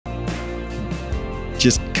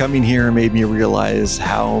just coming here made me realize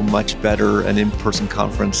how much better an in-person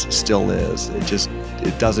conference still is.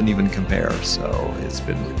 It doesn't even compare. So it's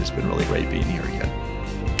been really great being here again.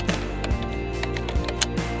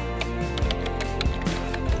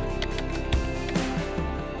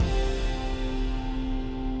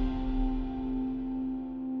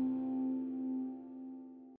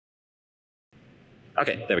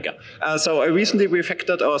 Okay, there we go. So I recently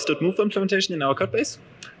refactored our std.move implementation in our codebase.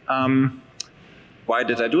 Why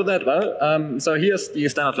did I do that? Well, so here's the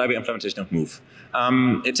standard library implementation of move.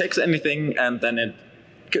 It takes anything and then it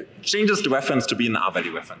changes the reference to be an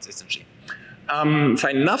rvalue reference, essentially.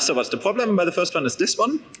 Fine enough, so what's the problem? Well, the first one is this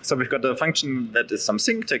one. So we've got a function that is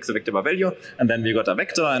something, takes a vector by value, and then we got a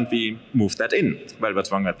vector and we move that in. Well,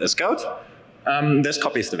 what's wrong with this code? This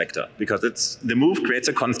copies the vector because the move creates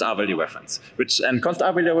a const rvalue reference, and const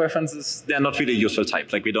rvalue references, they're not really a useful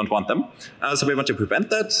type, like we don't want them. So we want to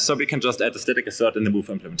prevent that, so we can just add a static assert in the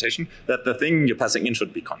move implementation that the thing you're passing in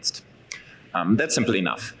should be const. That's simple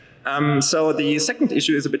enough. So the second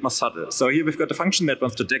issue is a bit more subtle. So here we've got a function that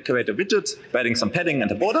wants to decorate a widget by adding some padding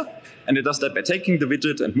and a border, and it does that by taking the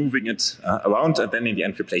widget and moving it around and then in the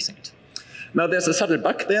end replacing it. Now there's a subtle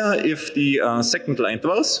bug there. If the second line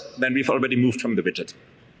throws, then we've already moved from the widget.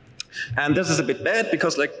 And this is a bit bad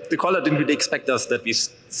because like the caller didn't really expect us that we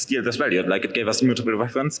steal this value. Like it gave us immutable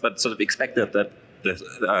reference, but sort of expected that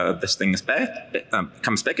this thing is bad,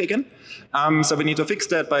 comes back again. So we need to fix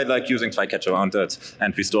that by like using try-catch around it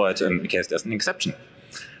and restore it in case there's an exception.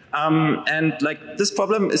 And like this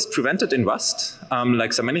problem is prevented in Rust,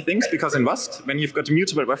 like so many things, because in Rust, when you've got a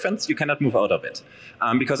mutable reference, you cannot move out of it.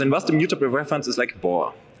 Because in Rust, a mutable reference is like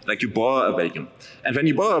bore. Like you borrow a value. And when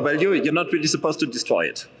you borrow a value, you're not really supposed to destroy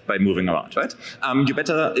it by moving around, right? You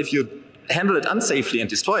better, if you handle it unsafely and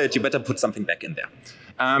destroy it, you better put something back in there.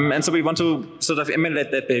 And so we want to sort of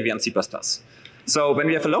emulate that behavior in C++. So when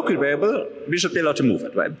we have a local variable, we should be allowed to move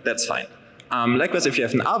it, right? That's fine. Likewise, if you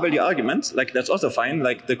have an rvalue argument, like that's also fine.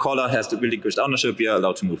 Like the caller has the relinquished ownership, we are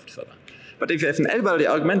allowed to move it further. But if you have an lvalue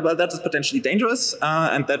argument, well, that is potentially dangerous,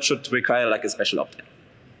 and that should require like a special opt-in.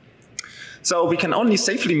 So we can only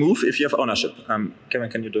safely move if you have ownership. Kevin,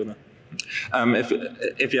 can you do that?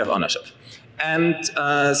 If you have ownership. And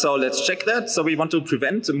so let's check that. So we want to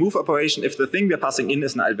prevent the move operation if the thing we're passing in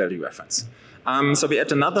is an lvalue reference. So we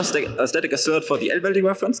add another static assert for the lvalue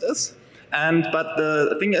reference is. But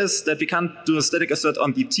the thing is that we can't do a static assert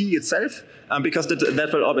on the t itself because that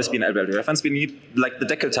will always be an lvalue reference. We need like the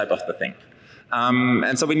decal type of the thing.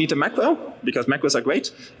 And so we need a macro, because macros are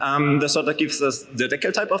great. That sort of gives us the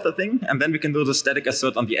decal type of the thing, and then we can do the static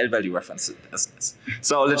assert on the lvalue reference.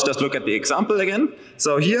 So let's just look at the example again.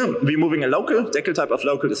 So here we're moving a local, decal type of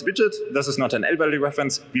local is widget. This is not an lvalue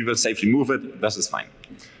reference. We will safely move it. This is fine.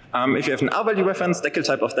 If you have an rvalue reference, decal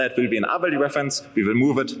type of that will be an rvalue reference. We will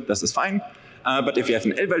move it. This is fine. But if you have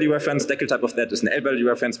an lvalue reference, decal type of that is an lvalue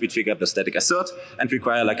reference. We trigger the static assert and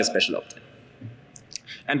require like a special opt-in.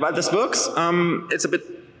 And while this works,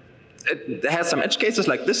 it has some edge cases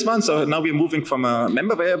like this one. So now we're moving from a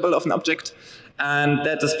member variable of an object. And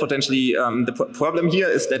that is potentially, the problem here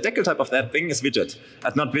is that decal type of that thing is widget,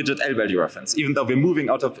 and not widget lvalue reference, even though we're moving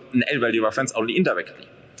out of an lvalue reference only indirectly.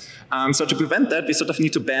 So to prevent that, we sort of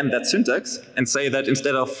need to ban that syntax and say that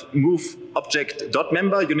instead of move object dot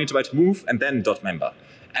member, you need to write move and then dot member.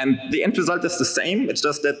 And the end result is the same. It's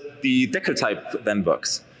just that the decal type then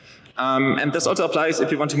works. And this also applies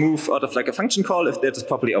if you want to move out of like a function call if that is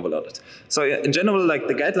properly overloaded. So in general, like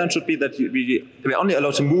the guideline should be that we're only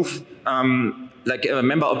allowed to move like a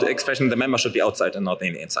member of the expression, the member should be outside and not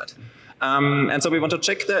in the inside. And so we want to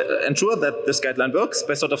check that, ensure that this guideline works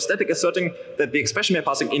by sort of static asserting that the expression we're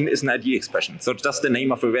passing in is an ID expression. So just the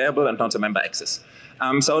name of a variable and not a member access.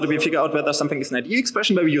 So how do we figure out whether something is an ID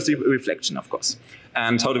expression? Well, we use the reflection, of course.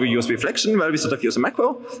 And how do we use reflection? Well, we sort of use a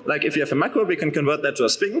macro. Like if you have a macro, we can convert that to a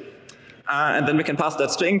string. And then we can pass that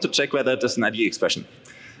string to check whether it is an ID expression.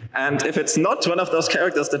 And if it's not one of those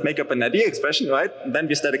characters that make up an ID expression, right, then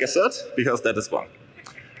we static assert, because that is wrong.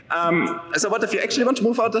 So what if you actually want to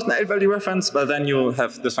move out as an lvalue reference? Well, then you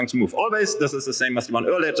have this function move always. This is the same as the one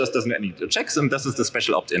earlier, just doesn't need the checks, and this is the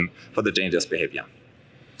special opt-in for the dangerous behavior.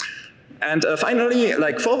 And finally,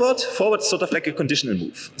 like forward is sort of like a conditional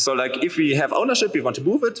move. So like if we have ownership, we want to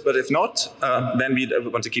move it, but if not, then we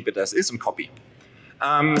want to keep it as is and copy.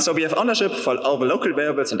 So we have ownership for over local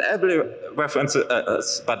variables and lvalue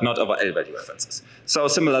references, but not over lvalue references. So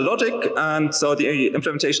similar logic, and so the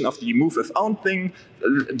implementation of the move if owned thing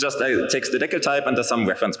just takes the decal type and does some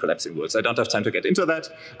reference collapsing rules. I don't have time to get into that,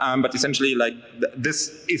 but essentially, like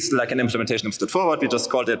this is like an implementation of stood forward. We just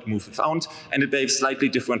called it move if owned, and it behaves slightly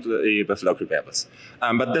differently with local variables.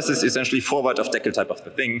 But this is essentially forward of decal type of the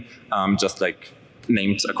thing, just like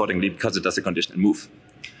named accordingly because it does a conditional move.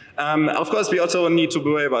 Of course, we also need to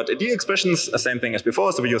worry about AD expressions, the same thing as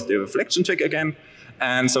before, so we use the reflection trick again.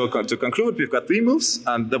 And so to conclude, we've got 3 moves.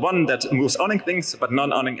 The one that moves owning things, but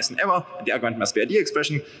non-owning is an error. The argument must be AD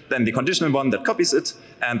expression. Then the conditional one that copies it,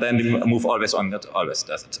 and then the move always on that always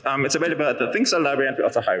does it. It's available at the thingstar library, and we're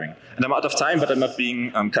also hiring. And I'm out of time, but I'm not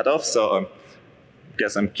being cut off, so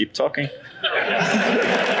guess I'm keep talking.